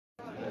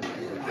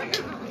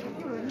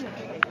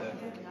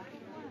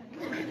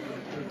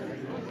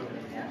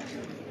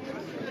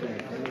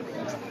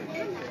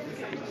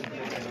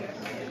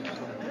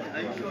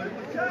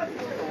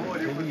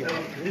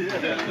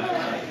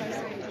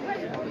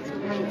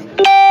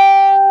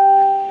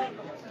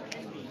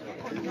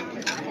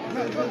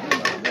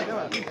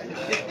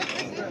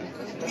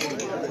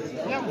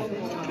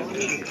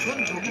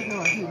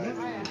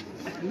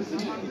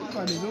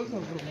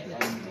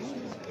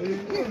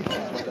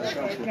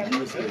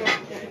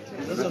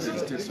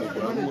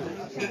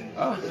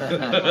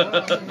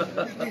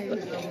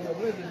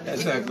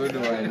That's a good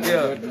one.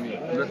 Yeah,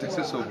 that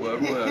is so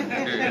good.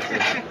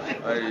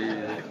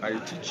 I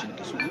teach in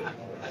school,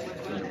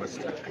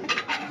 university.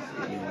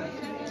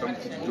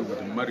 Something to do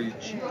with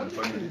marriage and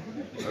family.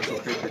 Also,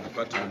 create a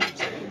department of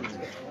psychology.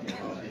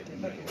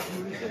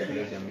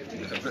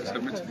 That's a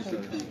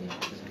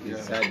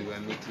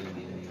meeting.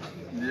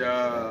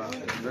 Yeah,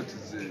 that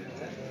is.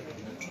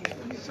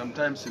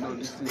 Sometimes, you know,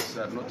 these things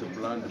are not a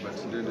brand, but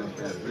then they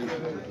bring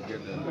people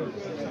together.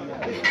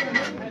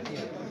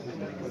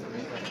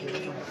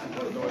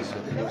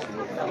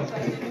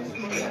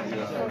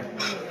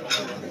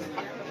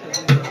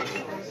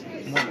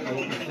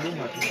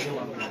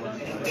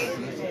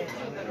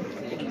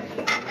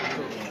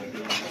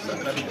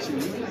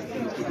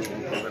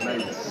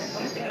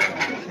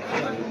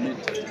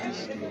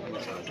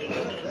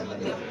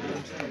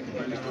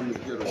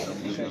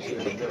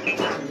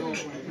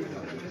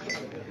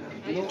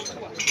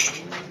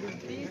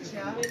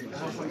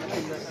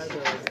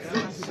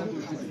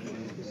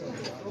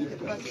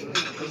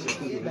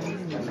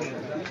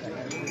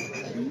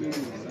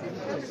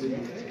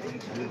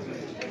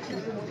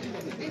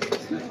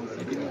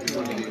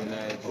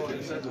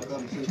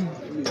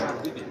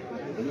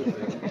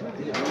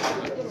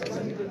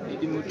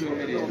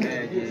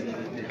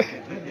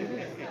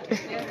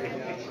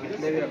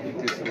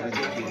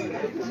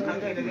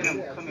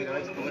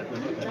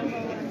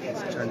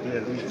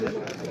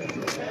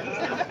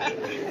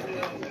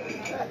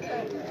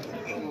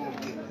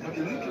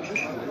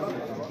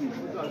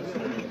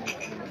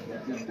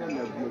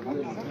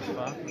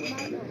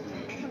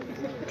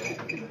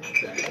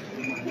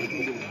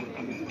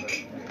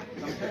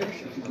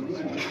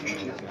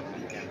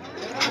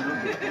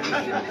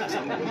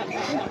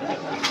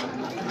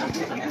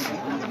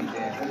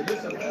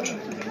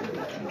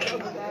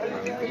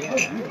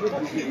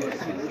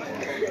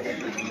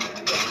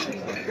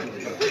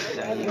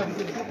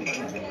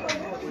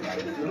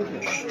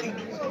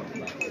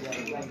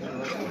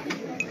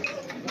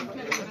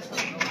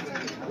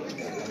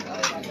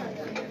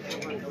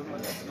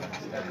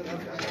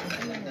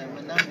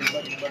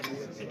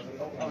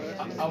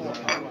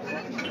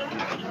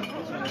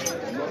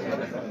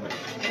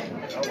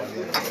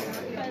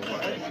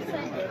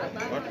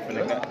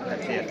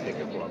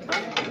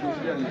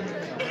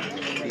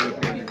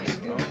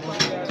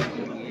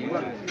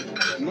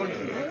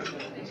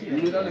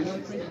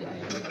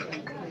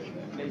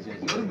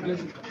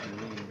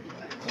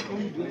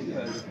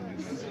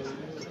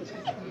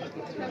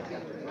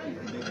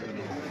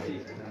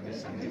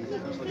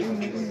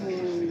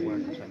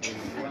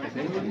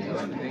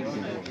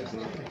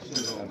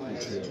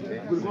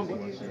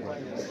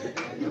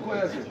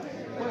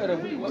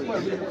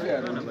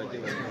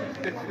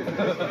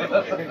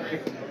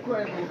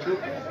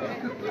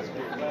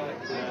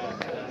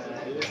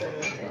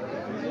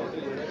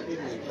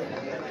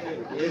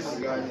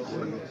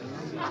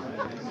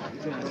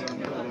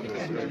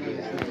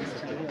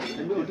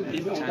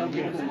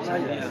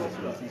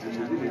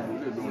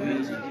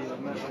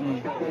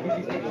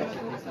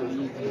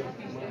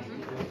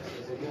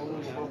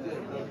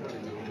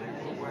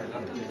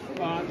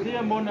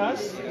 Dear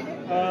mourners,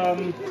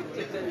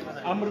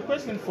 I'm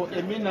requesting for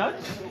a minute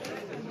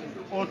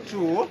or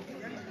two.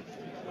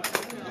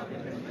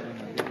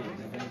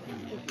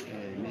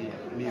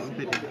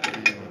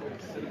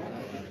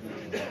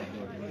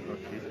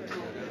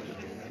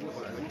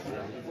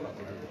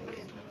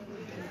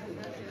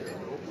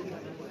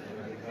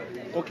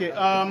 Okay,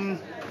 I'm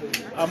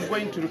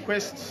going to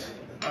request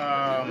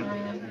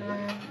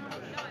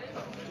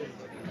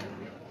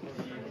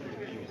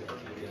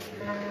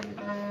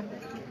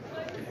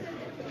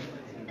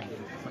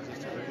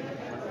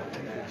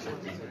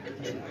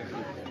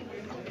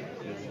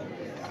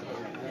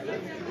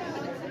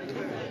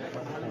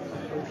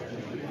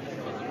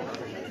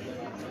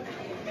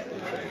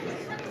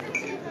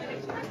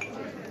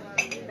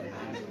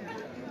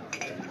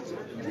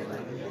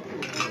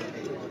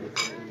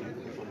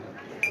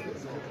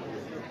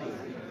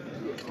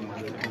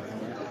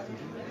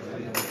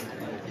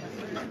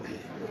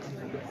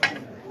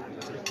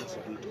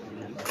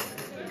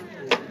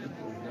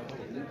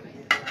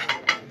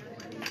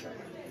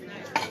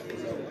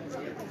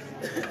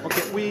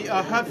we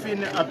are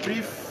having a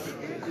brief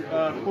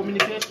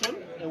communication,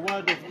 a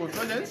word of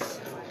condolence,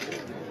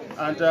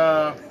 and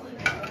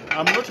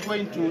I'm not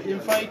going to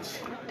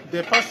invite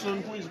the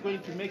person who is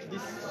going to make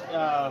this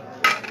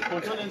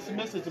condolence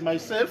message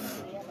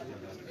myself.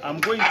 I'm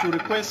going to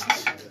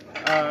request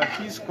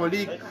his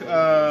colleague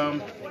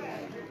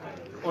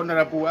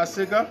Honorable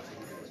Asega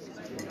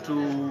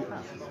to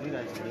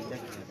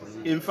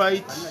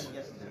invite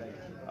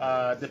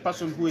the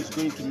person who is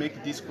going to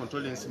make this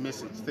condolence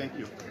message. Thank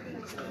you.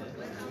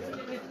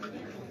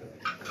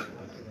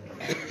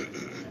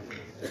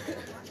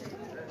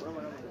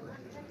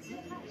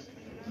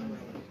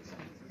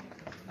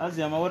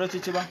 Amazima woro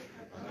chichiba.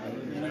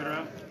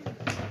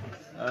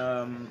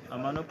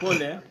 Amano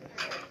pole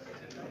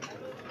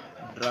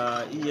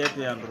dra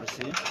iyete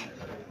andrusi.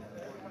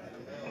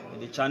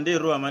 Di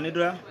chandiru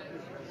amanidra.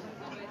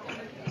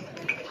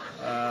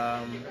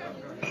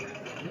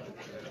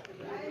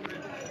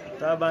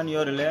 Taban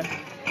yorle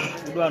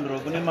udu andro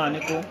guni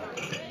maniko.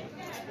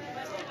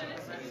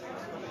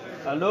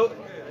 Hello.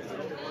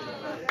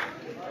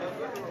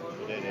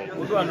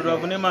 Udu andro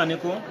guni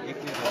maniko.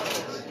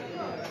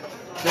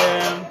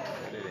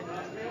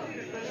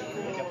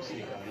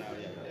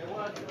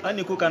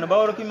 Ani ku kan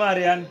bawro ki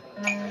marian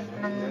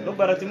lu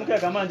barati muke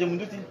ka manje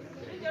munduti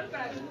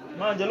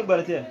manje lu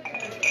barati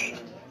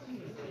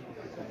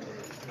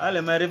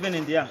ale ma reven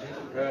india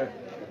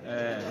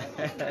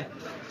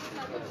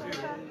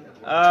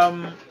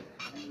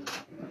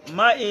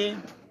mai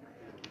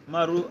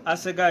maru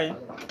asegai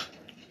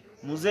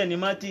muzeni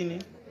matini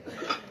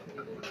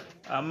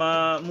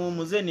ama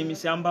muzeni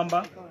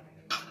misiambamba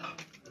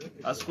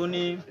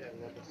askuni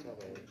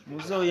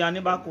muzo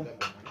yani bako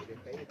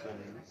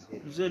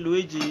Mzee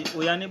Luigi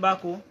oyani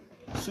bako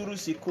suru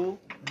siko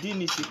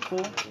dini siko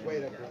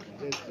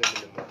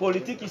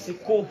politiki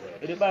siko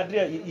ere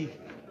badria yi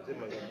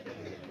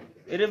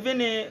ere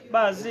vini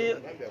bazi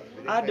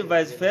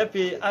advice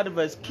fepe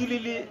advice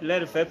kilili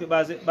lere fepe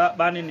bazi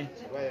banini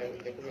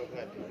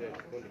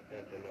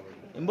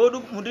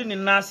imbodu mudini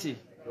nasi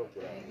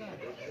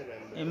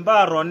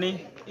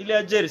imbaroni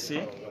ile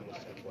jersey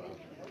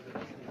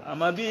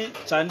amabi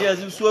Candia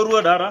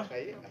zisuoruo dara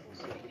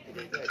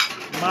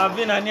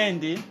mavina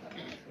niendi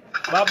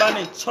baba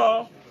ni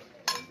cho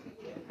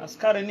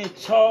askari ni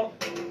cho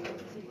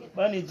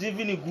bani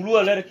jivi ni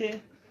guluo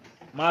lerke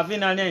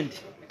mavina niendi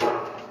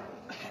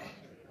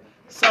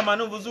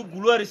samanu vuzu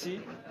guluo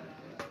risi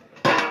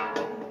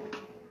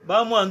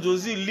ba mu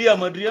anjozi lia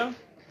madria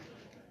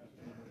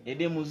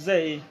ede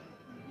muzei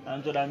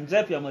anjoda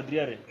njepi ya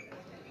madriare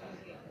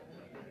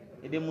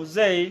ede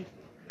muzei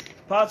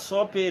pat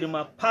sope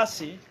ma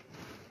pasi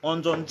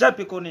onjo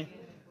njepi koni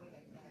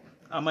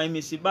ama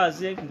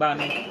imisibaze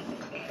mbane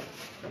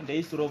in the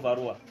history of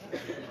Arua.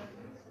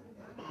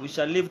 We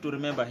shall live to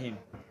remember him.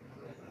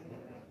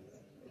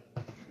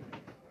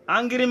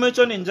 Angiri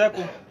mecho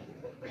ninjaku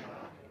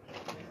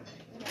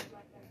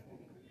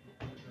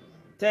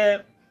te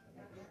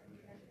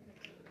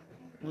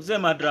muze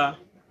madra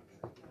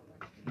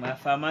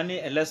mafamani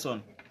a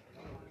lesson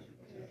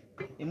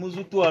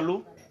imuzu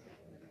tualu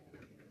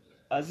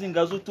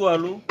azinga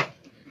zutualu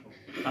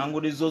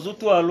angudi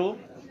zozutualu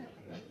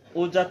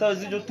ojata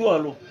zijo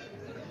tualu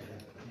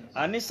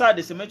anisa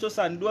de semecho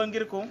sandu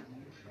angirko.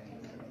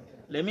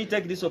 Let me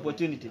take this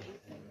opportunity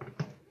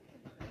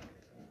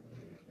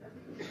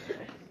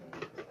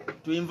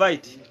to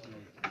invite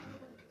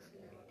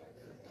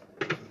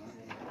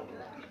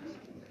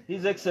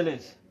His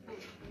Excellency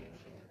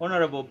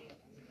Honorable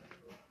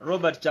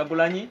Robert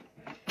Chagulanyi,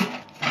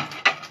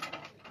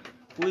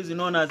 who is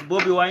known as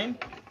Bobi Wine,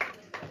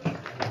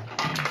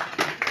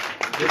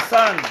 the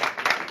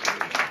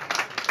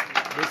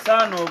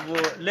son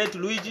of late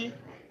Luigi,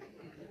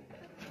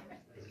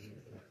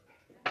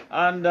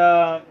 and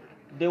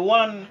the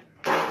one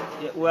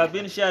we have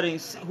been sharing,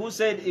 who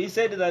said he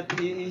said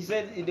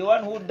the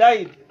one who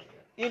died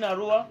in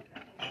Arua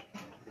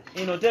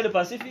in Hotel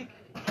Pacific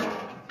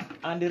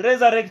and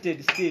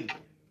resurrected still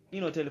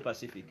in Hotel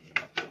Pacific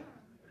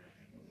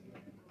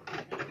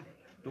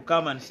to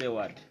come and say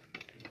what?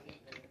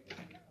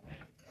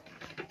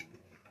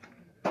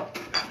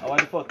 Our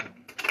report.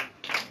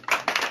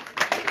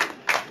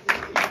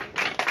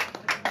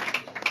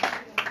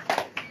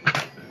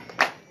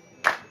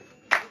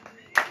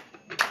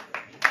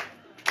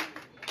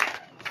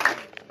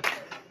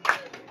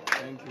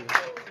 Thank you.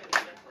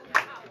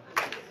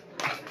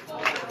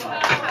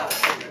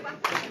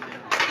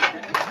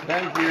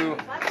 Thank you.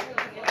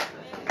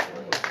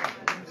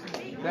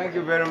 Thank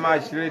you very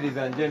much, ladies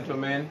and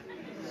gentlemen.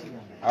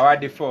 Our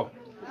default.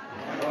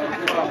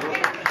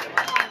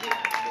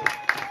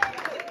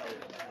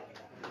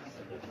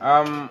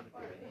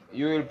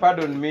 You will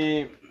pardon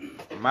me,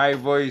 my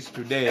voice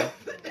today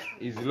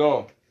is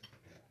low.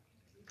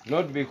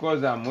 Not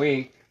because I'm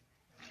weak,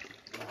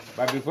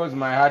 but because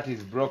my heart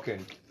is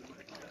broken.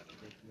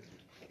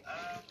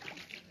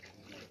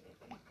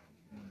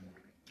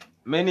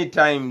 Many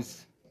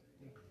times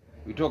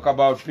we talk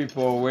about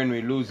people when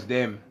we lose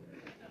them.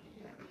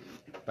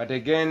 But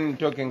again,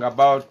 talking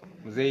about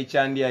Mzee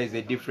Candia is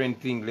a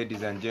different thing,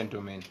 ladies and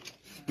gentlemen.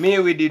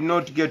 We did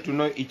not get to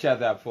know each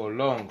other for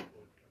long.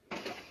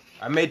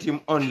 I met him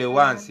only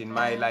once in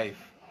my life.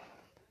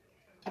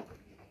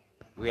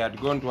 We had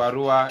gone to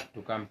Arua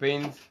to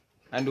campaigns,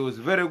 and he was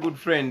very good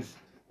friends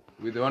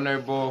with the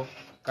Honorable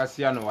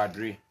Cassiano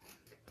Wadri.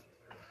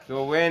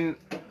 So when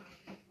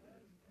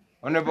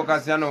Honorable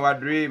Kasiano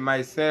Wadri,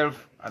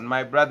 myself, and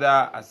my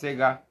brother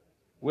Asega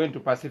went to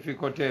Pacific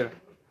Hotel.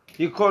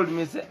 He called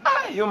me and said,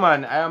 "Ah, you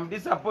man, I am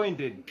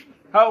disappointed.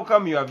 How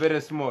come you are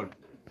very small?"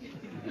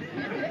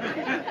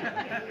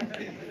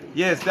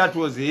 Yes, that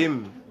was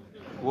him.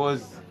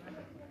 Was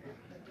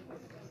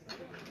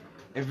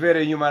a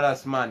very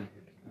humorous man.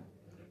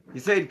 He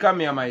said,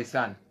 "Come here, my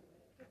son.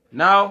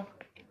 Now,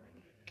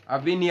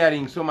 I've been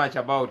hearing so much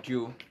about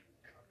you,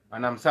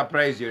 and I'm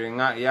surprised you're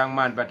a young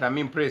man, but I'm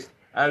impressed.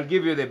 I'll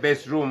give you the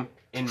best room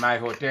in my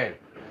hotel.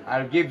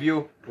 I'll give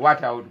you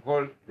what I would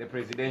call the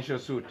presidential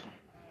suite."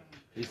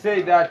 He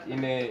said that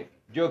in a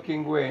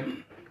joking way.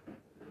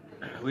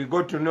 We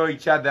got to know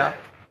each other,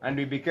 and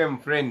we became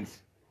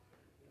friends.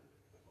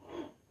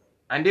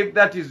 And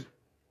that is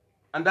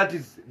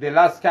the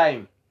last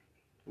time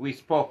we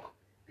spoke.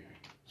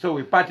 So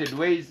we parted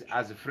ways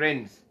as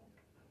friends.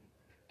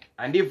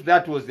 And if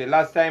that was the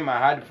last time I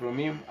heard from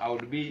him, I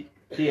would be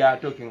here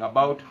talking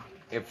about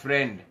a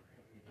friend.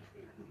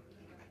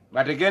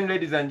 But again,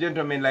 ladies and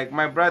gentlemen, like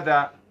my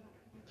brother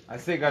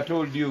Asega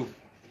told you,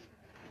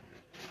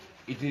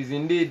 it is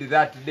indeed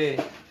that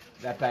day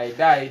that I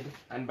died,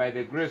 and by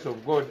the grace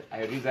of God,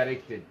 I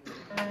resurrected.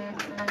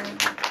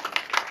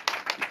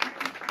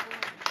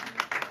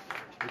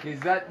 It is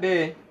that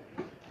day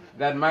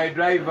that my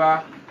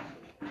driver,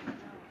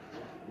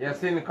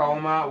 Yasin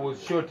Kauma,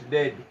 was shot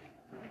dead.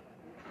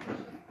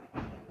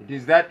 It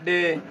is that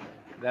day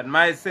that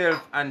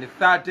myself and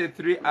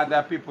 33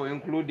 other people,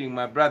 including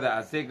my brother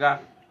Asega,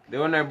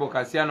 the Honorable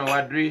Kasiano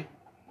Wadri,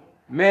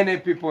 many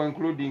people,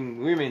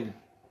 including women,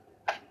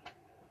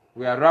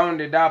 were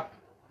rounded up,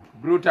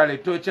 brutally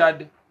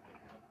tortured,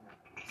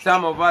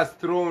 some of us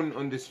thrown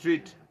on the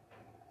street,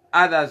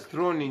 others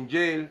thrown in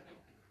jail,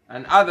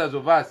 and others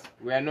of us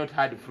were not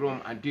heard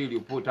from until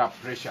you put up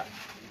pressure.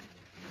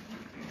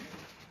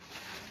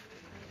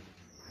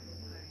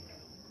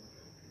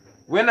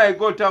 When I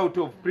got out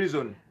of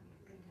prison,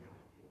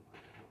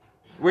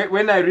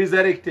 when I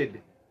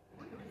resurrected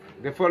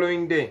the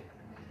following day,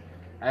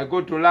 I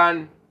got to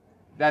learn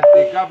that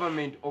the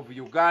government of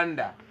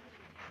Uganda,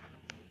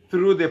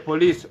 through the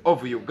police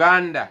of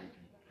Uganda,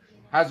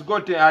 had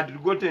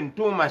gotten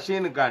 2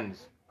 machine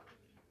guns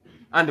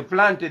and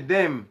planted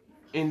them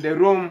in the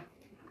room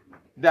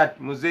that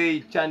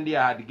Mzee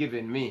Candia had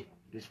given me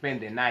to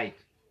spend the night.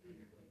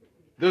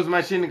 Those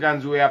machine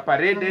guns were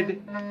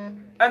paraded,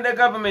 and the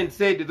government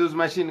said those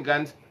machine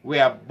guns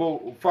were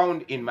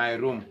found in my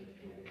room.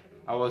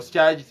 I was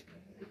charged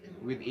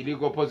with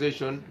illegal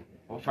possession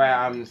of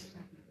firearms,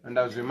 and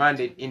I was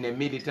remanded in a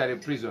military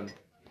prison.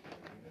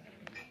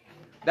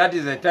 That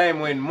is a time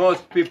when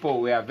most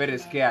people were very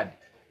scared.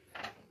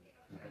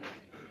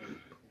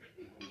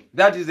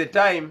 That is a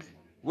time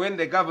when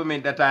the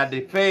government that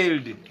had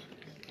failed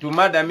to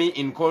murder me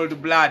in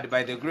cold blood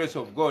by the grace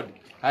of God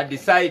had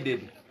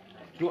decided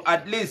to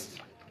at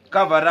least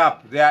cover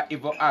up their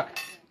evil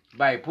act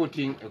by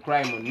putting a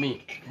crime on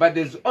me. But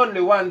there's only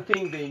one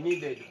thing they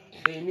needed.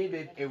 They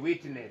needed a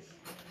witness.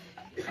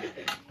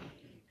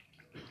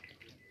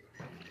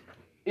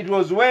 It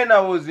was when I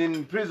was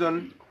in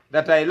prison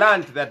that I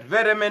learned that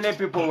very many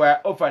people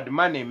were offered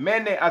money.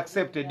 Many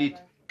accepted it.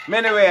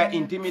 Many were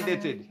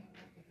intimidated.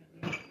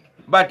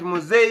 But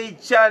Mzee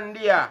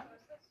Candia,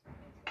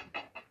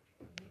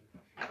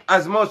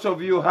 as most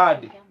of you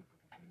heard,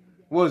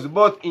 was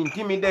both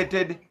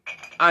intimidated,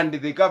 and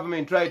the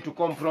government tried to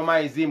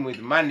compromise him with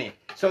money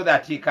so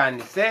that he can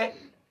say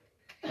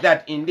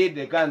that indeed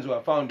the guns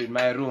were found in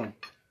my room.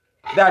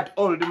 That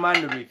old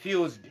man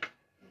refused.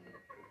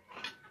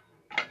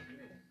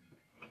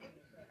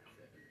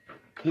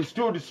 He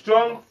stood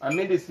strong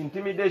amid this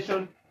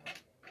intimidation.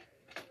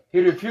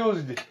 He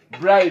refused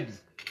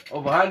bribes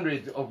of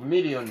hundreds of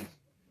millions.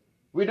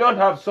 We don't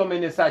have so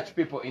many such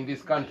people in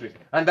this country,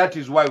 and that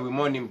is why we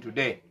mourn him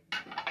today.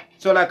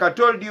 So like I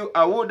told you,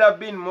 I would have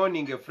been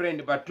mourning a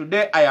friend, but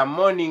today I am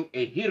mourning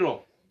a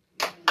hero.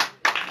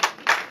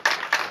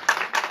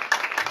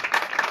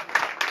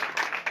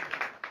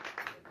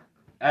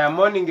 I am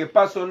mourning a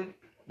person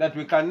that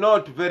we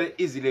cannot very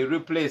easily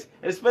replace,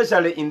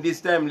 especially in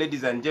this time,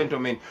 ladies and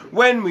gentlemen,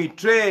 when we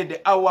trade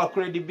our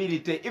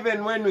credibility,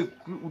 even when we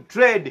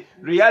trade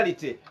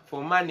reality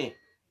for money,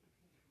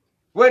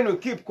 when we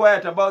keep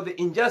quiet about the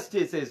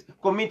injustices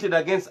committed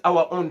against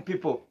our own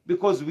people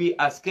because we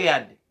are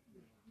scared.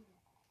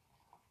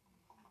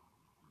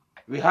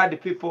 We had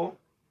people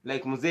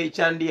like Mzee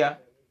Candia,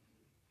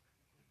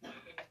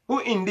 who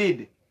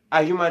indeed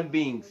are human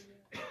beings,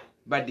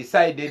 but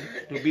decided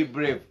to be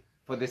brave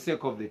for the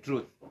sake of the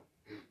truth.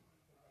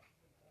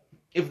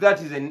 If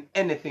that is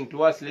anything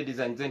to us, ladies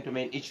and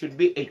gentlemen, it should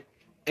be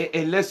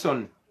a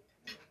lesson.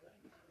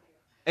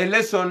 A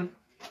lesson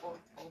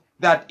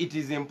that it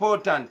is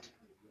important,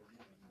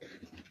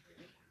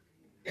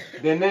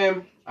 the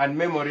name and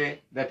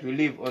memory that we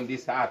live on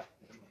this earth.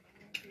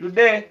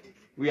 Today,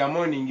 we are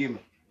mourning him.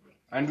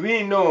 And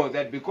we know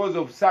that because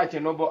of such a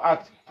noble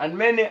act and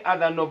many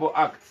other noble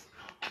acts,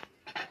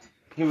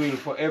 he will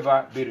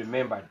forever be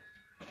remembered.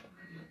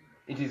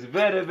 It is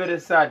very, very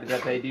sad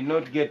that I did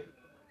not get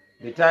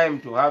the time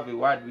to have a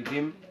word with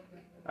him.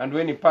 And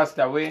when he passed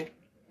away,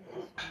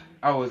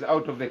 I was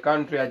out of the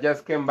country. I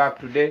just came back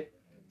today.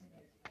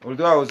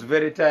 Although I was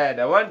very tired,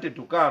 I wanted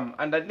to come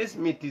and at least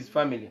meet his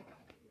family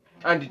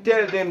and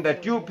tell them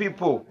that you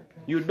people,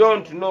 you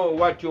don't know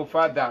what your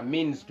father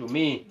means to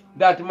me.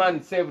 That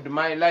man saved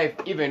my life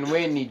even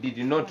when he did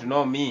not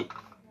know me.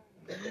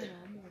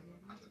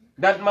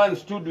 That man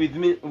stood with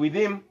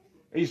him.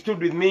 He stood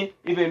with me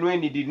even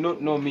when he did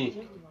not know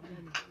me.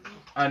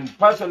 And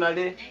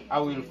personally, I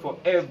will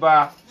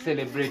forever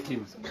celebrate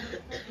him.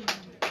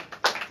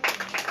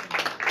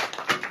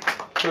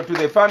 So to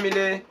the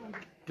family,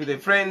 to the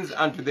friends,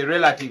 and to the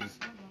relatives,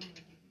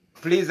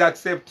 please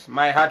accept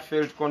my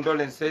heartfelt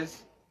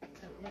condolences.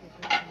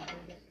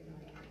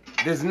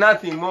 There's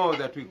nothing more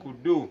that we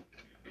could do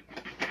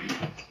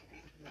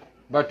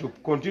but to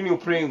continue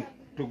praying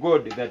to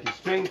God that He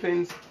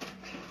strengthens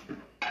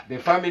the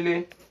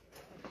family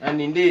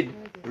and indeed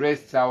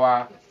rests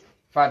our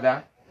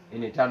father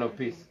in eternal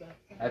peace.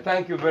 I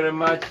thank you very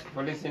much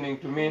for listening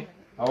to me.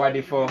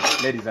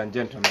 Awadifo, ladies and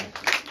gentlemen.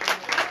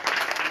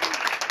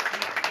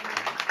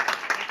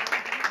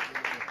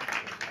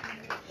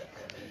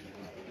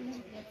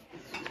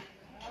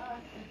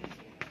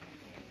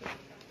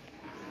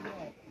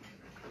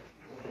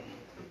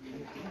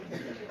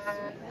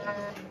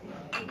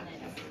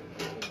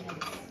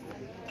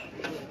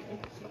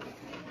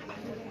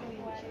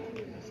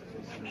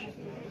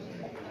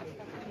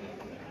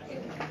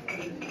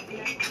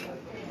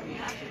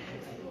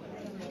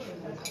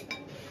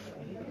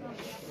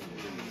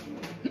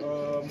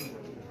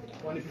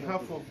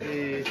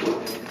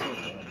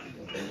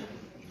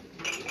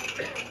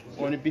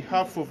 On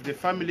behalf of the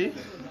family,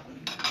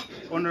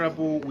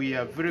 Honorable, we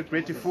are very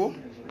grateful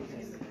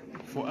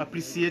for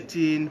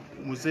appreciating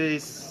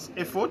Muzee's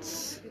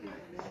efforts,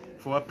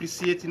 for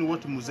appreciating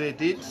what Muzee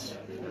did.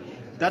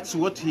 That's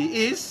what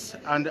he is,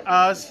 and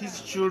as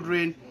his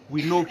children,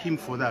 we know him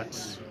for that.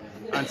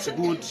 And it's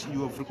good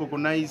you have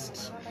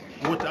recognized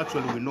what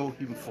actually we know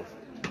him for.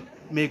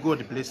 May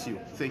God bless you.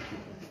 Thank you.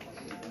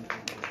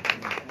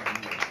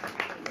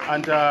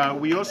 And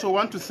we also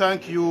want to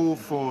thank you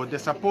for the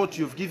support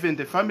you've given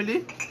the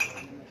family.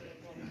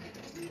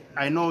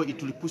 I know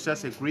it will push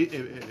us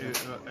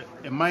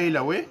a mile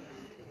away.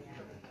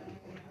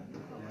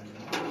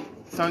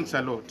 Thanks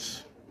a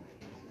lot.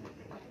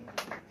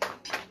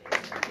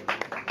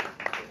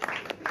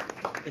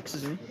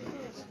 Excuse me.